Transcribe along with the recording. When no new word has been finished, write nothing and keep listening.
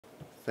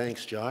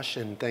Thanks, Josh,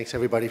 and thanks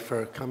everybody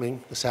for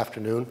coming this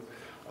afternoon.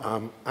 I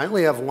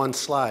only have one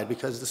slide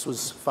because this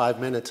was 5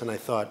 minutes and I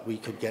thought we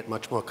could get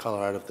much more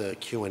color out of the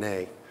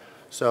Q&A.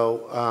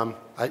 So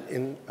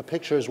a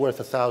picture is worth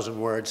 1,000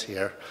 words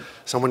here.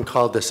 Someone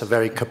called this a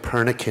very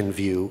Copernican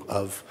view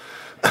of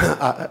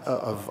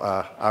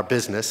our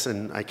business,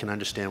 and I can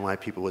understand why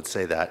people would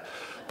say that.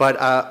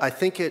 But I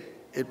think it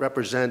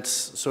represents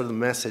sort of the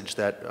message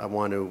that I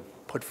want to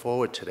put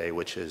forward today,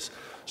 which is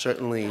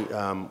certainly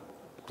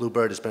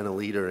Bluebird has been a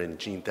leader in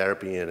gene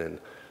therapy and in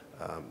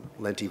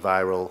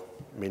lentiviral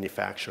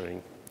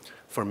manufacturing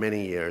for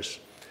many years.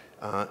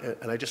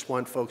 And I just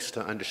want folks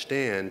to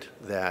understand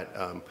that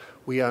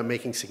we are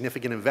making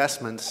significant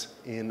investments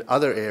in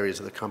other areas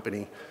of the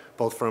company,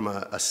 both from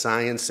a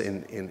science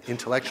and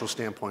intellectual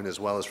standpoint as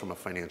well as from a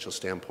financial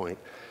standpoint.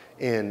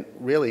 And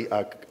really,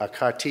 our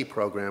CAR-T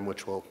program,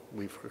 which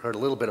we've heard a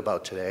little bit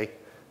about today,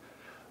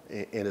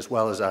 and as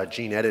well as our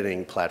gene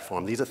editing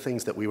platform. These are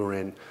things that we were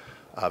in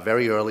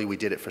very early. We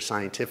did it for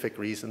scientific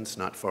reasons,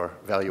 not for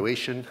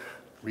valuation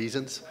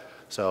reasons.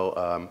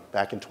 So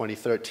back in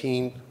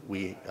 2013,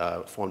 we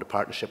formed a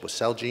partnership with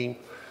Celgene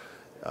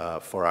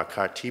for our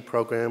CAR-T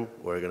program.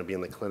 We're going to be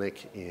in the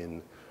clinic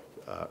in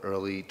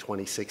early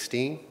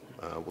 2016.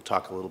 We'll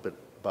talk a little bit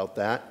about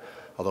that,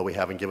 although we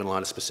haven't given a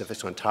lot of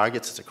specifics on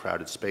targets. It's a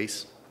crowded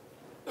space.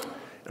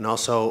 And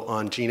also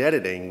on gene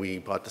editing, we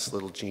bought this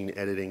little gene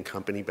editing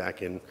company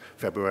back in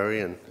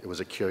February, and it was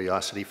a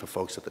curiosity for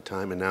folks at the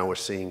time. And now we're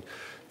seeing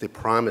the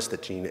promise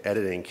that gene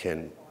editing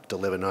can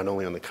deliver not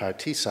only on the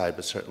CAR-T side,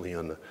 but certainly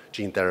on the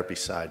gene therapy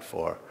side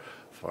for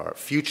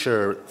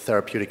future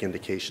therapeutic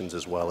indications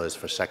as well as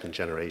for second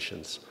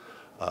generations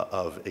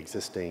of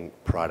existing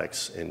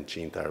products in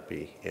gene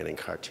therapy and in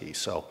CAR-T.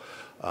 So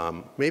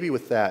maybe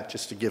with that,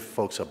 just to give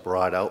folks a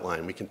broad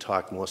outline, we can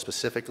talk more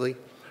specifically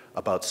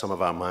about some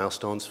of our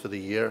milestones for the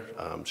year.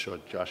 I'm sure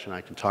Josh and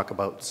I can talk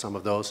about some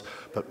of those,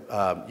 but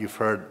you've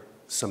heard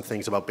some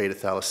things about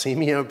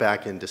beta-thalassemia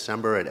back in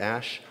December at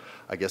ASH.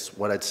 I guess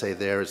what I'd say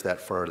there is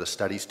that for the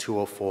studies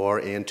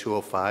 204 and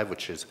 205,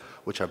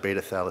 which are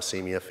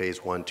beta-thalassemia phase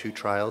 1/2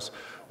 trials,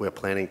 we're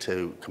planning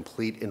to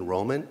complete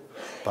enrollment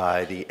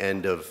by the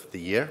end of the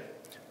year.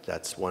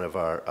 That's one of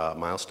our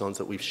milestones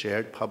that we've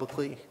shared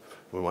publicly.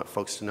 We want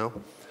folks to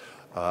know.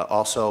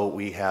 Also,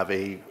 we have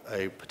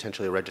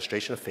potentially a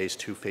registration of phase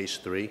 2, phase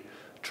 3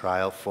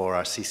 trial for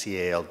our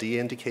CCALD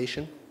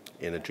indication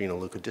in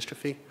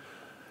adrenoleukodystrophy.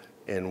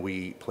 And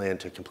we plan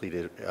to complete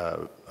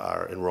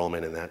our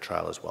enrollment in that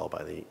trial as well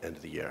by the end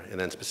of the year. And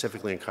then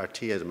specifically in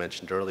CAR-T, as I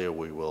mentioned earlier,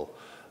 we will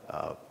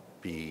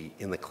be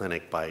in the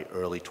clinic by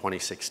early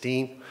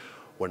 2016.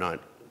 We're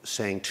not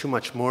saying too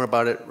much more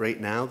about it right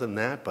now than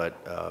that, but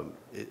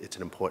it's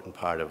an important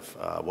part of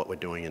what we're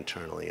doing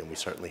internally, and we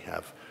certainly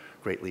have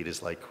great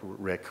leaders like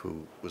Rick,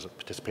 who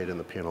participated in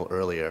the panel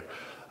earlier,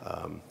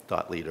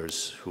 thought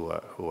leaders who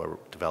are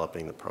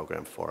developing the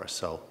program for us.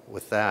 So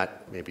with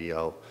that, maybe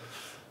I'll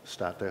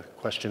start the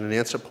question and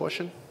answer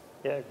portion.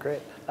 Yeah,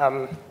 great.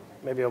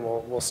 Maybe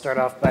we'll start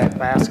off by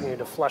asking you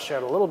to flesh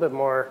out a little bit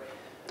more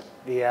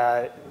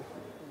the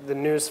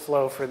news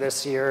flow for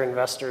this year.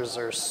 Investors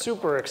are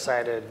super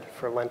excited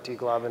for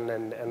LentiGlobin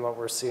and what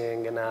we're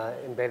seeing in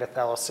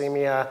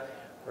beta-thalassemia.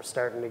 We're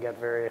starting to get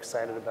very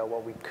excited about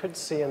what we could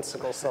see in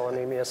sickle cell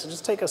anemia. So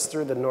just take us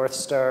through the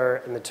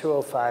Northstar and the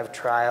 205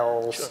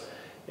 trials,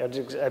 Sure.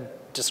 A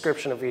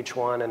description of each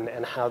one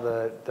and how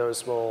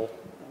those will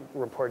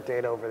report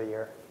data over the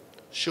year.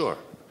 Sure.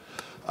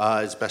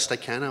 As best I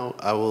can,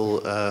 I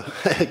will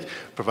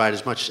provide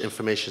as much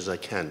information as I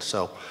can.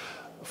 So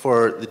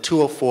for the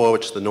 204,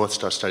 which is the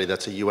Northstar study,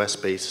 that's a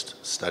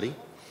US-based study.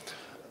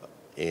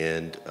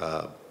 And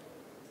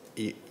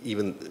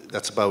even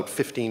that's about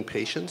 15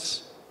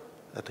 patients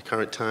at the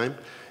current time.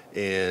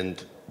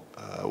 And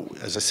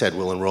as I said,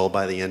 we'll enroll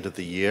by the end of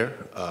the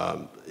year.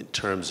 In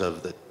terms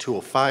of the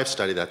 205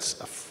 study,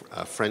 that's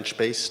a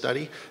French-based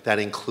study. That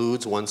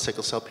includes one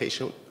sickle cell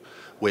patient,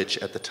 which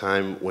at the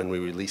time when we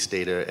released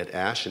data at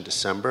ASH in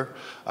December,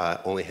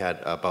 only had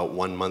about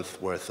 1 month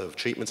worth of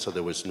treatment, so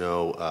there was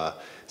no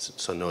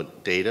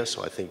data.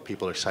 So I think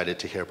people are excited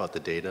to hear about the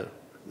data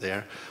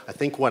there. I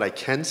think what I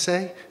can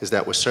say is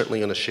that we're certainly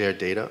going to share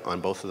data on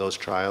both of those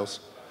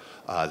trials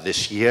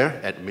this year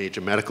at a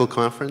major medical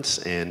conference,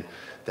 and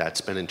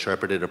that's been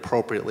interpreted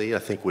appropriately. I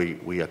think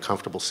we are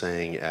comfortable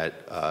saying at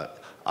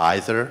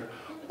either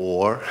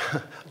or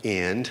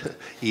and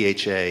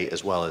EHA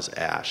as well as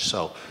ASH.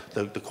 So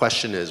the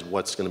question is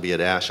what's going to be at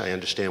ASH. I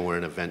understand we're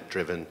an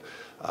event-driven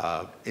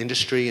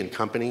industry and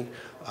company,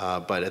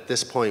 but at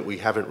this point we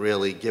haven't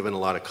really given a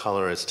lot of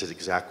color as to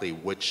exactly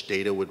which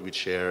data would we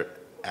share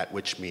at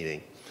which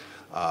meeting.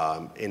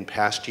 In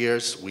past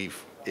years,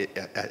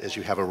 as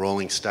you have a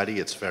rolling study,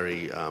 it's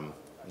very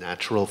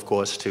natural, of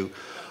course, to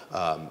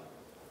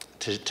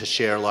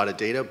share a lot of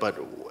data, but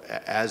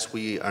as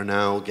we are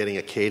now getting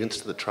a cadence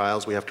to the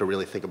trials, we have to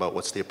really think about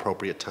what's the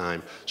appropriate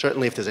time.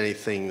 Certainly if there's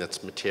anything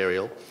that's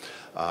material,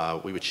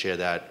 we would share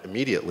that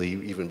immediately,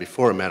 even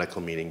before a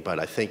medical meeting, but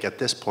I think at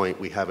this point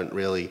we haven't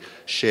really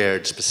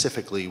shared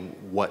specifically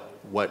what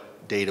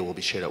data will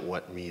be shared at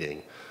what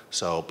meeting.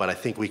 So, but I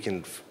think we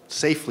can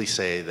safely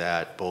say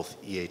that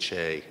both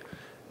EHA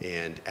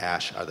and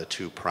ASH are the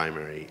two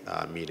primary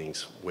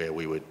meetings where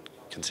we would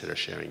consider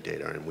sharing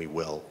data, and we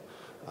will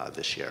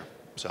this year.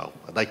 So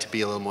I'd like to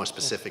be a little more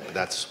specific, but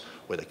that's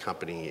where the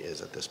company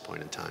is at this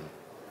point in time.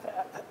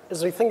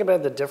 As we think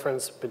about the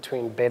difference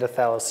between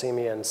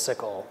beta-thalassemia and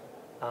sickle,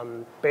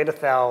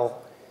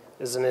 beta-thal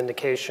is an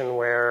indication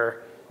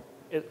where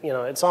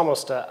it's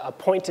almost a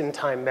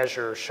point-in-time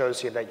measure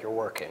shows you that you're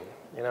working.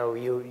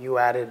 You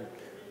added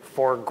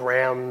 4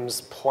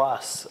 grams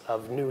plus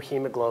of new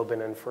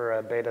hemoglobin, and for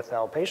a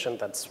beta-thal patient,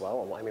 that's,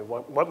 well, I mean,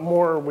 what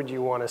more would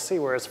you want to see?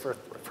 Whereas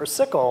for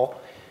sickle,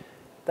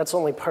 that's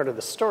only part of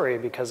the story,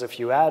 because if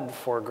you add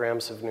 4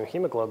 grams of new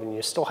hemoglobin,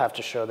 you still have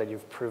to show that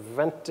you've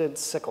prevented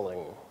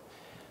sickling.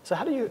 So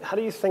how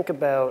do you think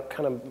about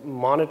kind of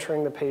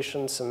monitoring the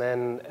patients, and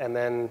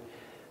then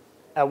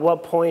at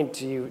what point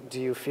do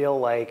you feel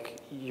like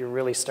you're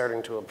really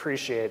starting to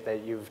appreciate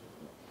that you've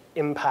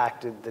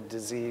impacted the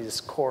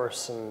disease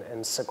course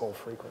and sickle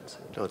frequency?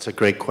 No, it's a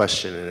great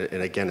question,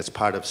 and again, it's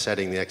part of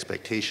setting the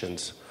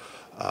expectations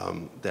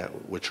that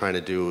we're trying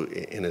to do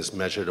in as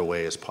measured a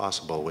way as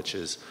possible, which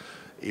is,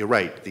 you're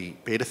right, the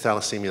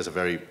beta-thalassemia is a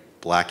very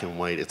black and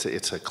white. It's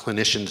a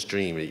clinician's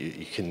dream.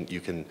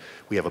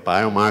 We have a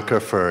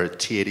biomarker for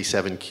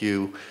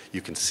T87Q.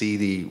 You can see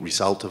the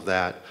result of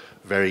that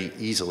very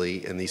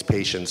easily, and these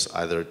patients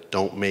either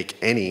don't make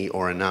any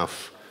or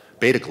enough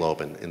beta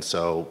globin, and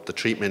so the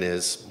treatment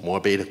is more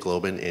beta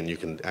globin, and you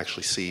can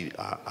actually see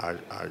our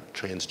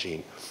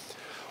transgene.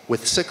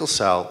 With sickle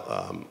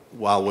cell,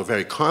 while we're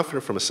very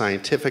confident from a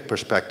scientific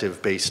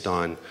perspective based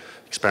on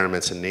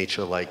experiments in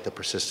nature like the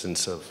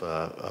persistence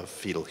of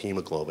fetal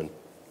hemoglobin,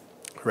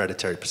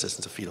 hereditary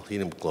persistence of fetal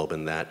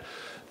hemoglobin, that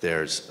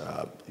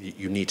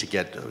you need to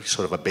get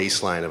sort of a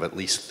baseline of at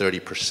least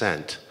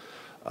 30%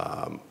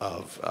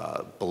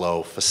 of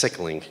below for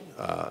sickle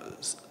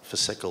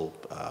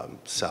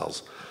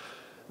cells,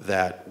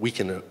 that we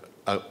can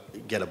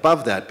get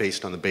above that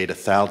based on the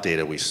beta-thal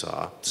data we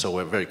saw. So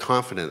we're very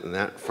confident in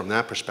that. From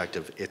that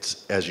perspective,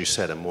 it's, as you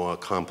said, a more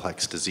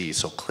complex disease.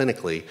 So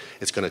clinically,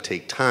 it's going to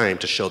take time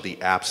to show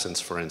the absence,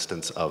 for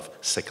instance, of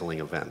sickling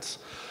events.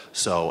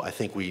 So I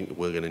think we're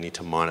going to need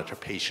to monitor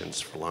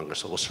patients for longer.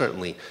 So we'll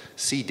certainly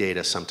see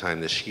data sometime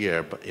this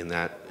year, but in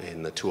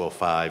the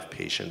 205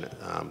 patient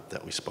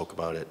that we spoke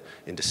about it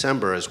in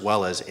December, as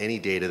well as any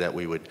data that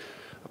we would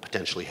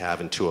potentially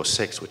have in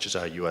 206, which is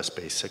our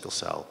US-based sickle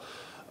cell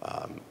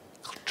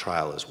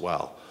trial as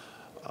well.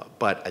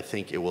 But I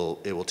think it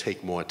will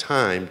take more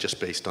time,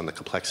 just based on the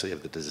complexity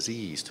of the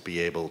disease, to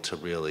be able to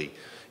really,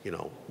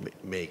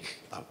 make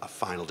a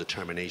final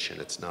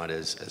determination. It's not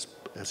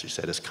as you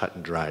said, as cut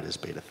and dried as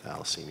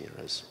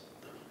beta-thalassemia is.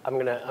 I'm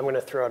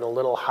gonna throw out a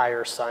little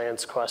higher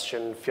science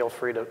question. Feel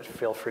free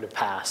to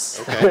pass.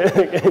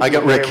 Okay. I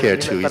got Rick here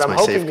too. He's my safeguard. But I'm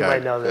hoping you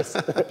might know this.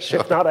 Sure.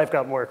 If not, I've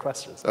got more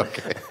questions.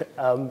 Okay.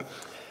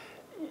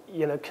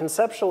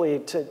 Conceptually,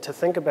 to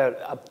think about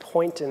a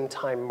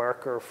point-in-time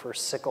marker for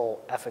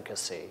sickle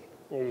efficacy,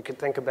 you could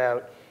think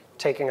about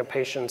taking a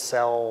patient's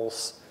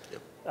cells,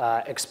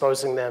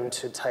 exposing them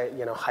to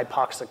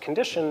hypoxic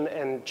condition,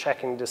 and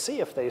checking to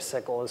see if they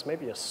sickle as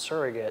maybe a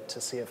surrogate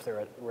to see if they're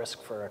at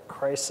risk for a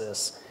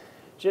crisis.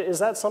 Is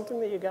that something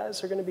that you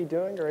guys are going to be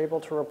doing or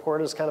able to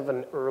report as kind of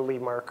an early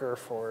marker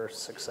for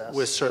success?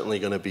 We're certainly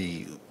going to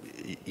be,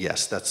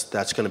 yes,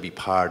 that's going to be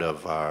part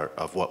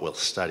of what we'll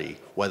study.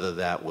 Whether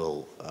that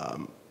will,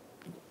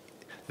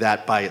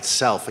 that by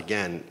itself,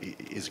 again,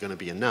 is going to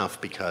be enough,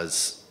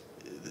 because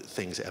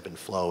things ebb and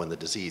flow in the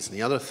disease. And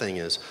the other thing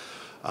is,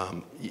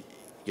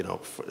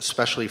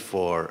 especially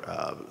for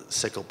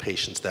sickle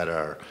patients that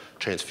are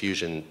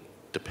transfusion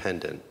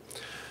dependent,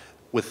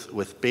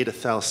 with beta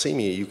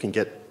thalassemia, you can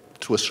get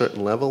to a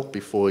certain level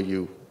before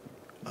you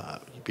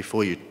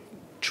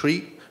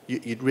treat.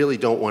 You really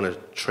don't want to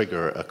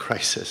trigger a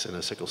crisis in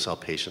a sickle cell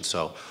patient.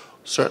 So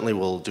certainly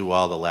we'll do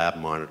all the lab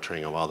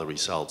monitoring of all the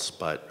results,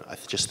 but I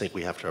just think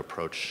we have to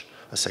approach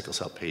a sickle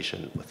cell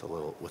patient with a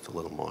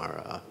little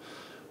more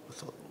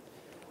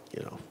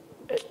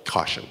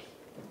caution.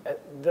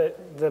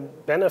 The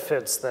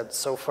benefits that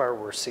so far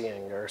we're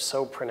seeing are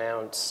so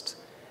pronounced.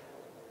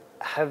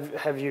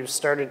 Have you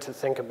started to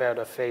think about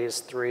a phase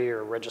 3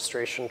 or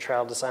registration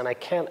trial design? I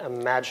can't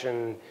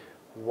imagine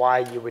why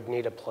you would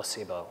need a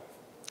placebo.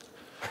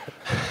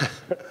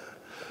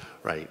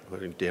 Right,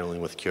 we're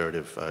dealing with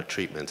curative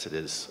treatments.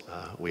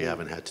 We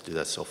haven't had to do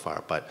that so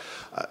far. But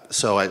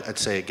so I'd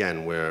say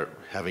again, we're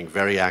having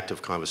very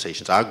active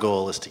conversations. Our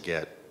goal is to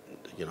get,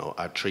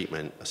 our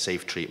treatment, a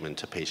safe treatment,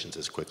 to patients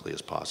as quickly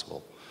as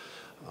possible.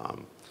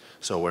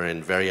 So we're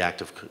in very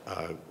active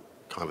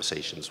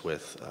conversations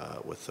with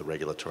the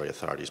regulatory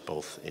authorities,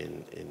 both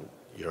in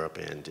Europe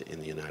and in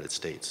the United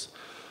States.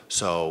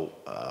 So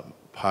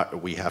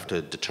we have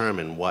to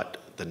determine what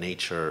the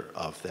nature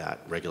of that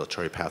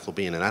regulatory path will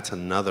be, and that's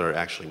another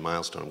actually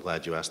milestone. I'm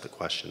glad you asked the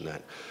question,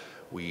 that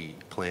we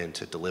plan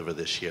to deliver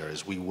this year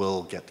is we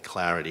will get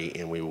clarity,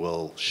 and we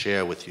will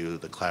share with you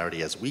the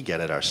clarity as we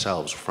get it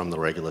ourselves from the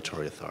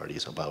regulatory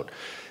authorities about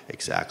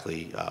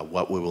exactly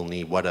what we will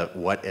need, what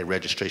a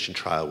registration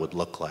trial would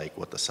look like,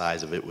 what the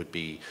size of it would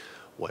be,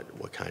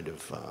 what kind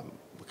of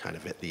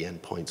the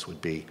endpoints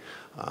would be.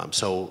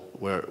 So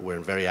we're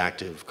in very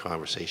active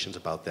conversations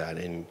about that,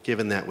 and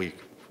given that we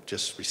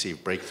just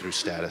received breakthrough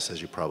status,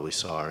 as you probably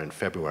saw in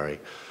February,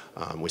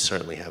 we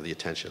certainly have the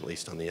attention, at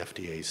least on the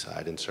FDA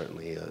side, and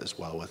certainly as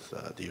well with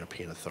the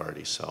European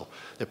authorities. So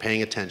they're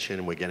paying attention,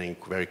 and we're getting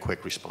very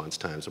quick response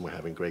times, and we're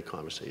having great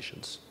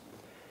conversations.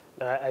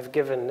 I've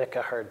given Nick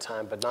a hard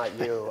time, but not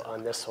you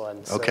on this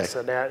one. So, okay.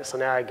 So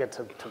now I get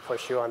to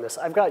push you on this.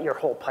 I've got your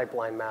whole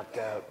pipeline mapped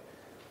out.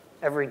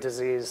 Every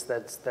disease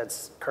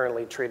that's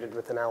currently treated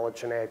with an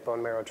allogeneic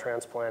bone marrow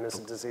transplant is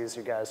a disease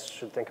you guys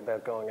should think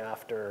about going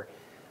after.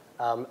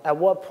 At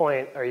what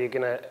point are you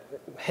going to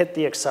hit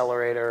the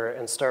accelerator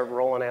and start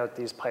rolling out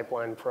these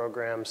pipeline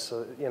programs?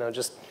 So,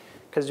 just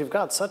because you've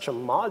got such a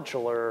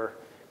modular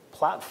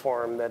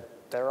platform that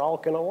they're all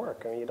going to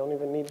work. I mean, you don't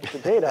even need the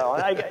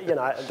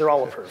data. They're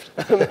all approved.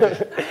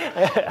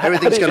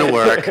 Everything's going to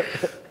work.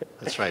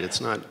 That's right.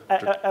 It's not.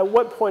 At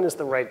what point is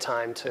the right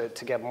time to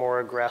get more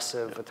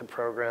aggressive with the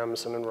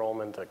programs and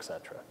enrollment, et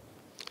cetera?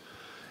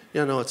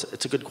 Yeah, no,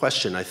 it's a good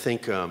question. I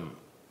think, if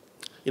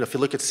you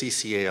look at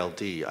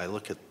CCALD, I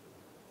look at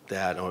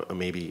that, or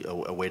maybe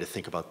a way to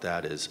think about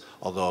that is,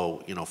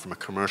 although, from a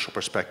commercial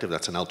perspective,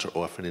 that's an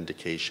ultra-orphan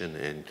indication,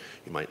 and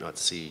you might not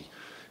see,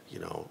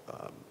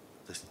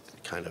 this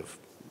kind of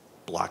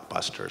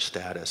blockbuster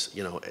status.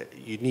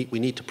 We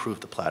need to prove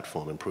the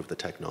platform and prove the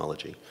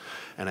technology,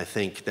 and I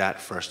think that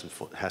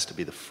has to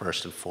be the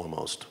first and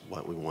foremost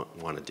what we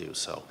want to do.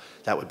 So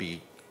that would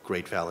be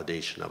great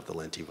validation of the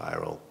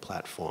lentiviral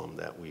platform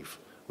that we've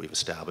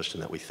established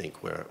and that we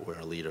think we're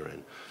a leader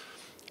in.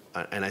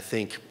 And I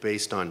think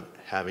based on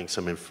having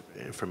some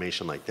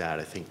information like that,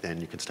 I think then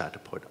you can start to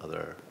put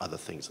other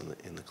things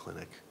in the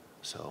clinic.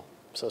 So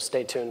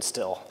stay tuned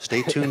still.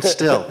 Stay tuned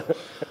still.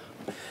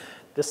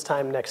 This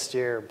time next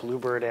year,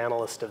 Bluebird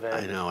analyst event.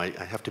 I know, I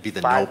have to be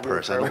the no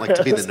person. I don't like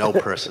to be the no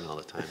person all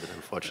the time, but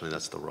unfortunately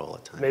that's the role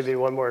at times. Maybe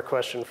one more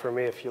question for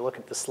me. If you look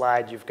at the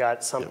slide, you've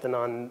got something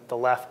on the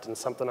left and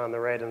something on the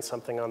right and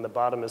something on the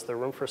bottom. Is there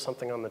room for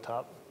something on the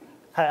top?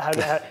 How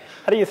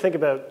do you think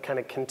about kind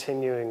of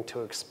continuing to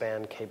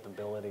expand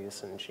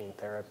capabilities in gene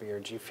therapy, or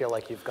do you feel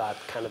like you've got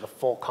kind of the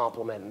full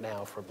complement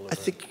now for Bluebird? I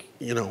think,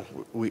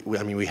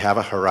 we have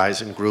a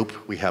Horizon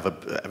group. We have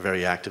a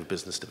very active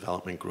business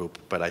development group,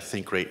 but I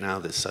think right now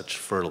there's such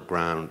fertile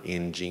ground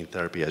in gene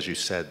therapy. As you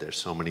said, there's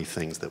so many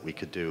things that we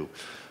could do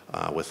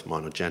with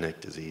monogenic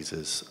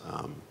diseases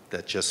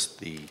that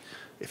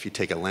if you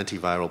take a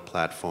lentiviral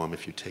platform,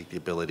 if you take the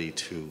ability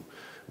to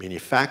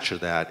manufacture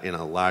that in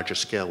a larger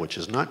scale, which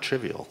is not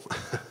trivial,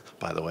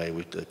 by the way.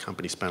 The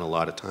company spent a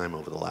lot of time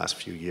over the last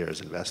few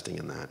years investing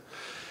in that.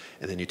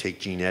 And then you take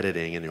gene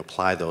editing and you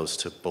apply those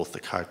to both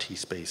the CAR T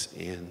space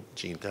and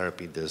gene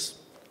therapy. There's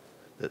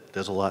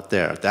a lot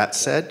there. That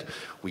said,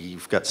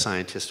 we've got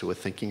scientists who are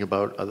thinking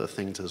about other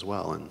things as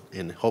well.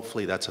 And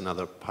hopefully that's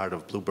another part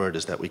of Bluebird,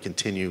 is that we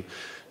continue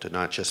to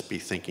not just be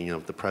thinking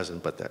of the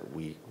present, but that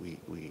we're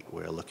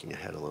looking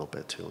ahead a little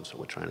bit too. And so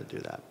we're trying to do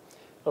that.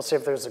 We'll see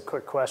if there's a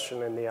quick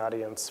question in the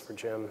audience for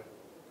Jim.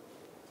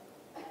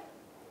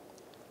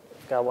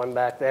 Got one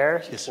back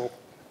there. Yes.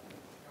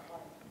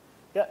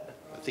 Yeah.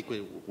 I think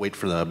we wait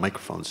for the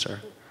microphone,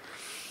 sir.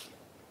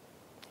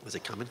 Is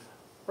it coming?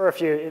 Or if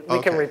we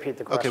can repeat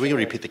the question. Okay, we can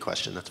repeat the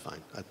question. That's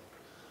fine. Yeah.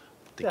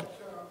 Can you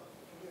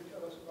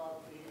tell us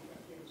about the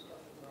FDA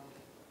discussions on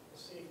the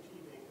safety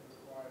data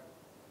required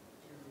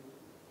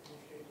to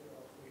initiate the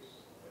phase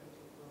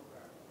clinical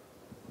program?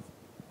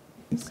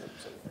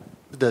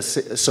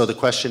 So the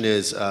question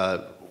is,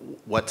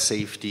 what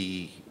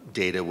safety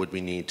data would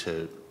we need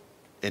to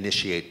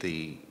initiate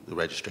the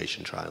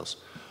registration trials?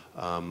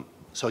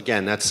 So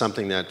again, that's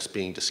something that's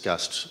being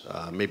discussed.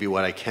 Maybe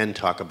what I can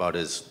talk about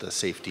is the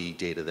safety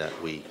data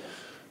that we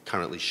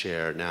currently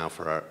share now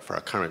for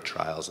our current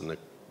trials, and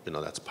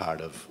that's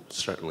part of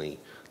certainly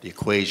the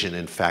equation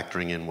and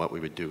factoring in what we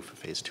would do for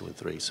phase 2 and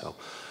 3. So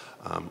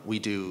we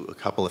do a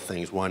couple of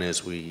things. One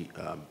is we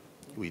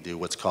do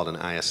what's called an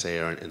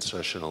ISA, or an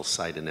insertional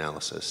site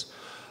analysis,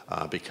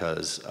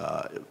 because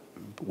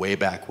way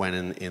back when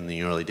in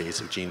the early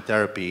days of gene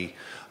therapy,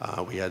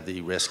 we had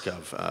the risk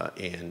of,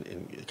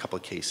 in a couple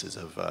of cases,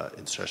 of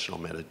insertional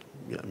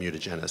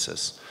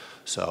mutagenesis.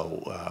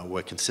 So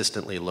we're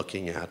consistently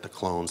looking at the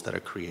clones that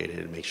are created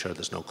and make sure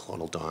there's no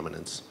clonal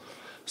dominance.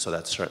 So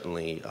that's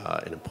certainly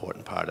an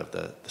important part of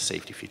the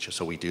safety feature.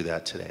 So we do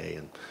that today,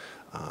 and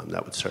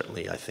that would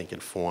certainly, I think,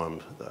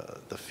 inform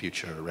the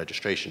future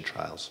registration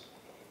trials.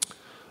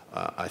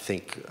 I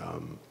think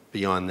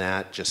beyond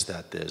that, just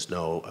that there's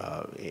no,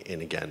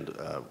 and again,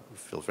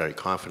 feel very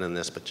confident in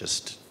this, but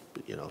just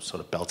sort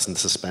of belts and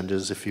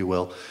suspenders, if you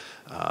will,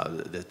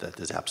 that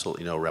there's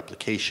absolutely no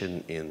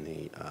replication in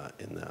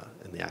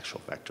the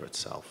actual vector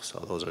itself. So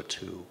those are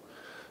two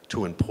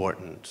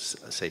important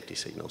safety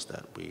signals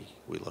that we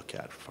look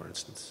at, for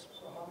instance.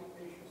 So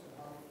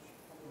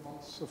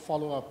months of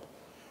follow-up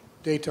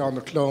data on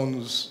the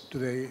clones do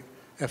the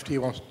FDA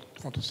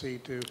want to see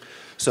too?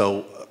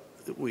 So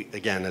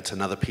again, it's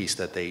another piece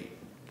that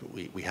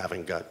we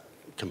haven't got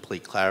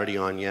complete clarity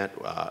on yet.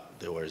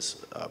 There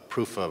was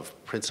proof of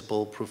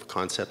principle, proof of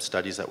concept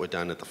studies that were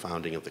done at the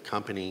founding of the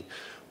company,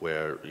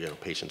 where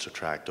patients are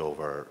tracked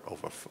over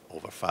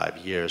 5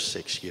 years,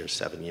 6 years,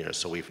 7 years.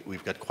 So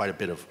we've got quite a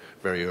bit of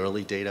very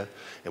early data,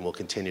 and we'll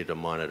continue to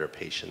monitor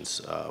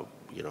patients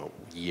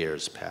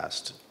years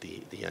past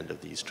the end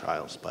of these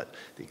trials. But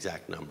the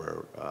exact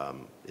number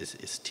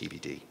is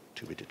TBD,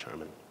 to be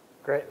determined.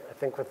 Great. I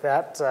think with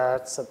that,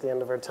 it's at the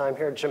end of our time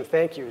here. Jim,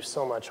 thank you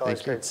so much.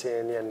 Always great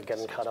seeing you and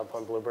getting caught up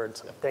on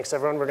bluebirds. Thanks,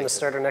 everyone. We're going to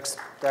start our next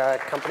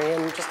company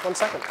in just 1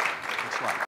 second.